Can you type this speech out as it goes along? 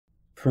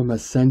From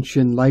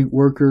Ascension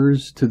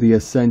Lightworkers to the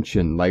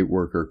Ascension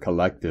Lightworker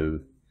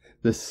Collective,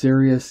 the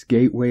Sirius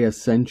Gateway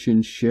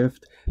Ascension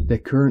shift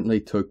that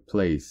currently took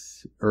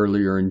place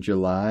earlier in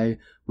July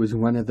was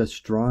one of the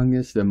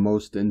strongest and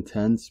most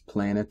intense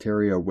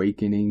planetary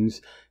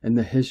awakenings in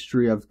the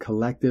history of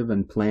collective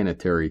and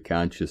planetary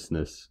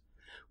consciousness.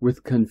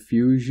 With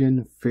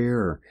confusion,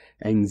 fear,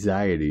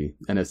 anxiety,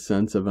 and a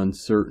sense of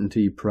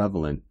uncertainty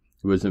prevalent,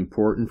 it was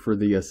important for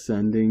the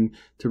Ascending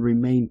to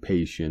remain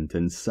patient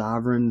and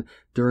sovereign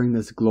during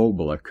this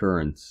global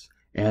occurrence,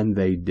 and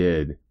they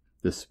did.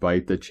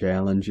 Despite the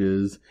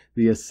challenges,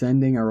 the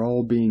Ascending are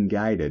all being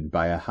guided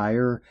by a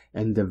higher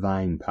and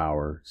divine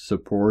power,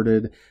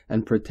 supported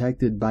and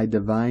protected by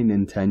divine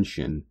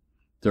intention.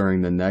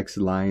 During the next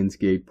Lion's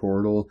Gate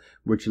portal,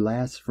 which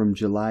lasts from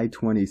July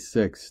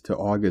 26th to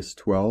August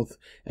 12th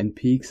and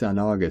peaks on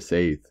August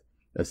 8th,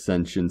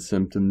 Ascension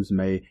symptoms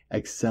may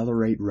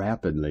accelerate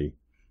rapidly.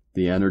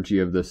 The energy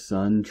of the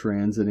Sun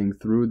transiting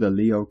through the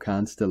Leo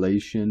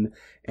constellation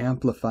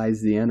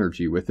amplifies the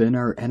energy within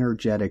our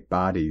energetic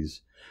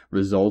bodies,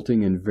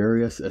 resulting in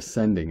various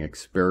ascending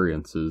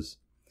experiences.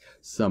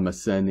 Some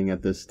ascending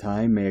at this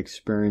time may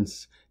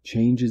experience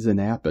changes in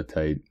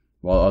appetite,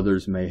 while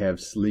others may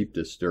have sleep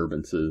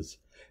disturbances.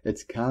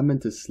 It's common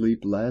to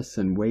sleep less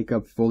and wake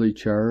up fully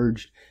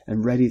charged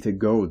and ready to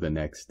go the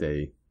next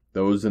day.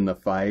 Those in the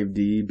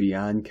 5D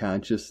beyond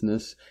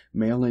consciousness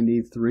may only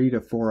need 3 to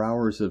 4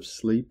 hours of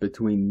sleep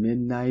between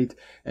midnight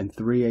and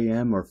 3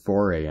 a.m. or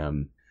 4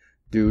 a.m.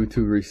 due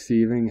to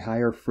receiving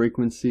higher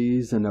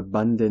frequencies and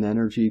abundant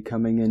energy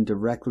coming in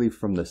directly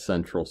from the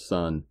central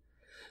sun.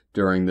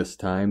 During this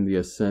time, the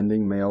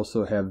Ascending may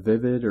also have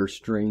vivid or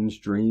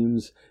strange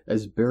dreams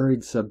as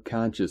buried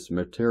subconscious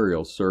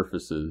material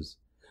surfaces.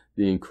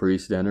 The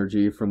increased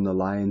energy from the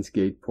Lion's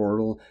Gate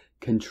portal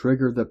can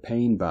trigger the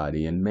pain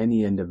body in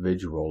many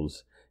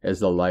individuals,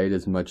 as the light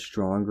is much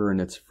stronger in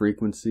its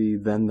frequency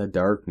than the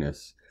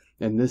darkness,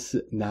 and this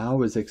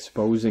now is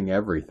exposing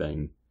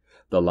everything.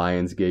 The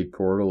Lion's Gate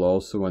portal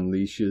also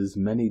unleashes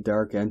many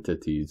dark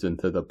entities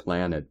into the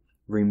planet,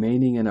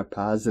 remaining in a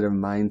positive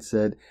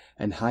mindset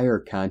and higher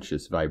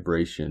conscious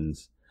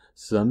vibrations.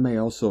 Some may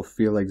also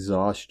feel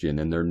exhaustion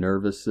in their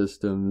nervous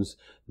systems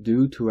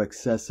due to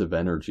excessive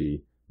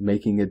energy,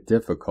 making it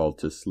difficult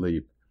to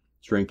sleep.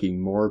 Drinking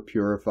more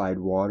purified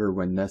water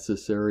when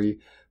necessary,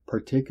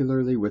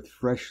 particularly with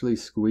freshly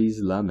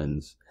squeezed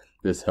lemons.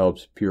 This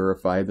helps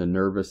purify the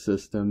nervous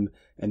system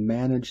and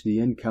manage the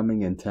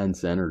incoming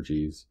intense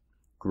energies.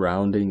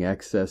 Grounding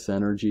excess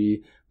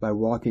energy by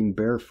walking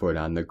barefoot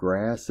on the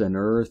grass and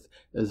earth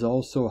is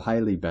also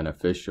highly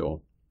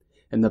beneficial.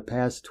 In the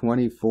past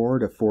 24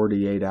 to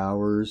 48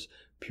 hours,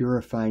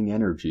 purifying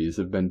energies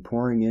have been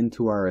pouring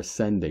into our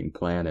ascending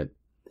planet,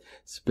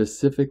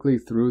 specifically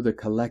through the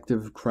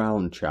collective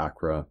crown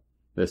chakra.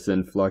 This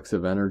influx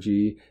of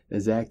energy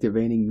is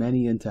activating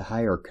many into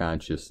higher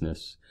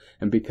consciousness,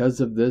 and because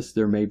of this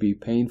there may be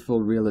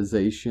painful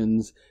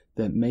realizations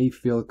that may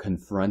feel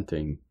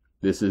confronting.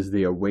 This is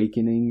the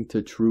awakening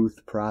to truth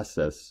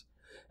process.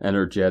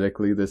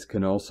 Energetically, this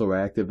can also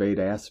activate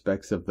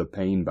aspects of the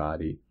pain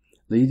body,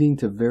 leading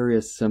to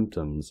various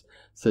symptoms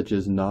such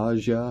as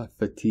nausea,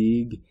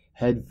 fatigue,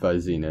 head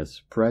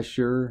fuzziness,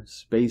 pressure,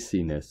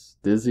 spaciness,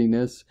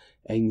 dizziness,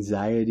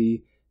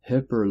 anxiety,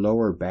 hip or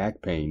lower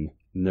back pain,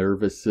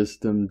 nervous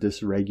system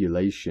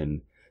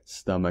dysregulation,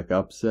 stomach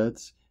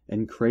upsets,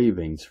 and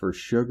cravings for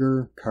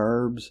sugar,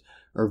 carbs,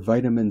 or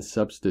vitamin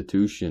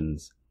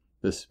substitutions.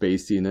 The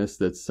spaciness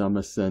that some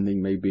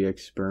ascending may be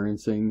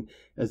experiencing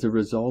as a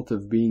result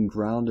of being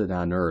grounded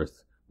on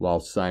Earth,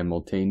 while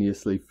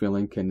simultaneously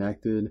feeling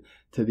connected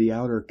to the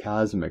outer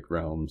cosmic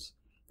realms.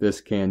 This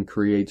can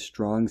create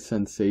strong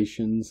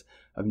sensations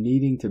of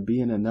needing to be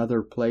in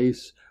another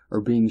place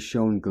or being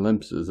shown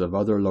glimpses of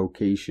other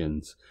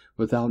locations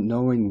without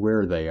knowing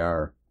where they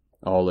are.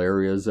 All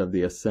areas of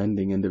the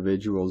ascending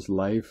individual's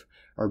life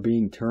are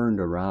being turned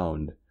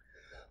around,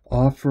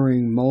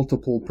 offering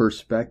multiple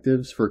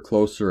perspectives for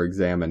closer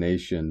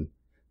examination.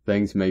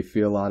 Things may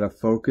feel out of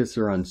focus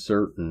or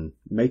uncertain,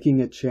 making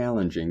it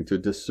challenging to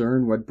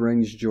discern what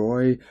brings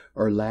joy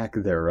or lack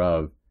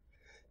thereof.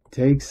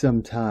 Take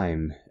some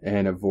time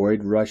and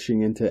avoid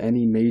rushing into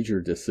any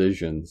major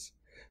decisions.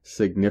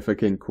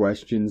 Significant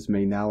questions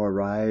may now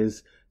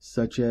arise,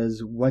 such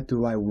as, what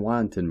do I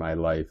want in my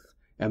life?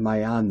 Am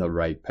I on the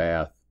right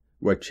path?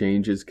 What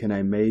changes can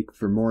I make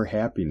for more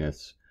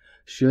happiness?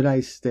 Should I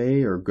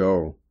stay or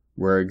go?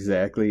 Where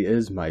exactly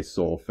is my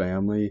soul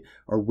family,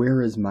 or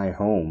where is my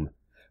home?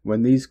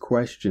 When these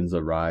questions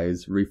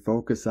arise,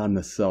 refocus on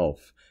the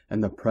self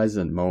and the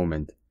present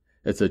moment.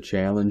 It's a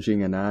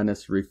challenging and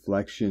honest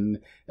reflection,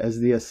 as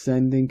the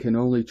ascending can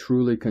only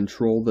truly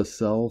control the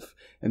self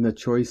and the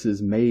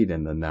choices made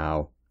in the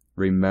now,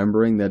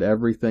 remembering that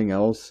everything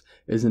else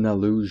is an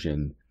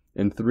illusion,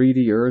 in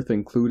 3D Earth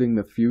including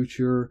the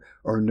future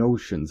or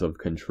notions of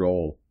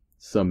control.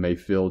 Some may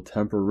feel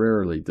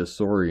temporarily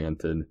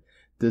disoriented,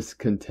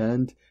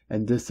 discontent,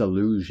 and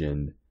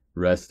disillusioned.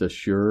 Rest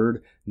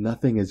assured,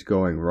 nothing is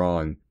going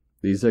wrong.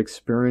 These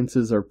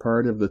experiences are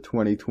part of the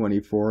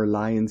 2024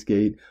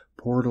 Lionsgate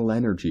portal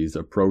energies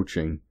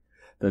approaching.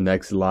 The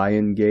next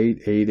Lion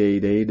Gate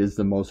 888 is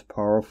the most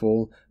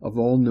powerful of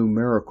all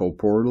numerical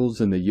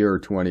portals in the year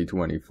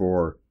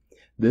 2024.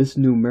 This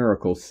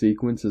numerical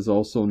sequence is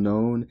also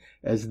known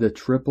as the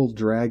Triple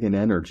Dragon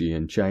Energy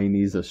in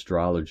Chinese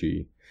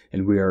astrology,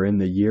 and we are in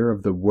the year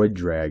of the Wood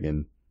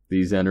Dragon.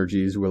 These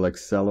energies will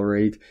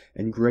accelerate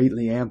and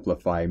greatly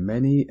amplify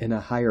many in a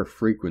higher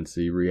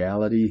frequency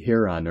reality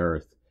here on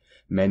Earth.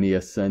 Many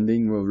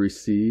ascending will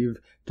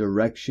receive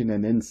direction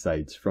and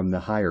insights from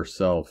the higher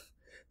self.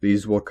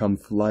 These will come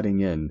flooding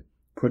in,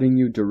 putting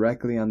you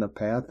directly on the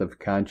path of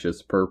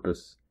conscious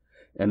purpose.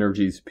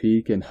 Energies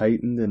peak and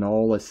heightened in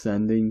all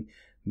ascending.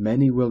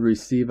 Many will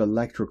receive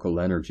electrical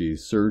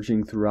energies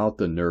surging throughout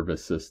the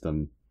nervous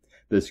system.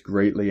 This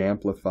greatly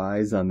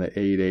amplifies on the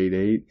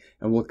 888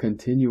 and will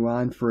continue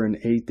on for an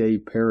 8-day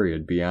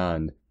period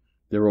beyond.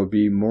 There will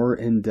be more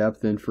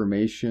in-depth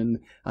information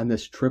on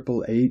this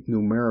 888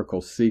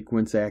 numerical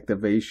sequence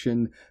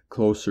activation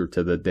closer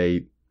to the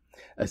date.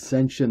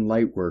 Ascension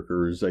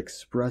Lightworkers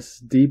express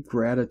deep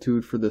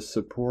gratitude for the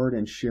support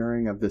and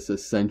sharing of this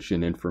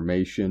Ascension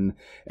information,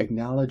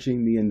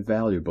 acknowledging the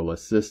invaluable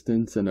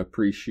assistance and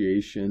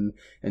appreciation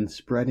and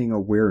spreading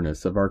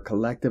awareness of our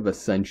collective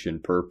Ascension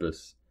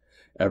purpose.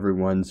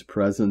 Everyone's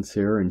presence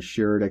here and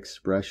shared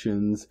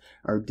expressions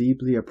are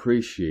deeply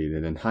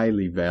appreciated and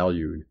highly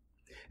valued.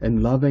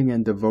 In loving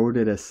and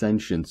devoted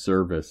Ascension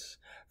service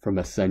from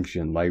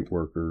Ascension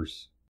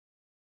Lightworkers.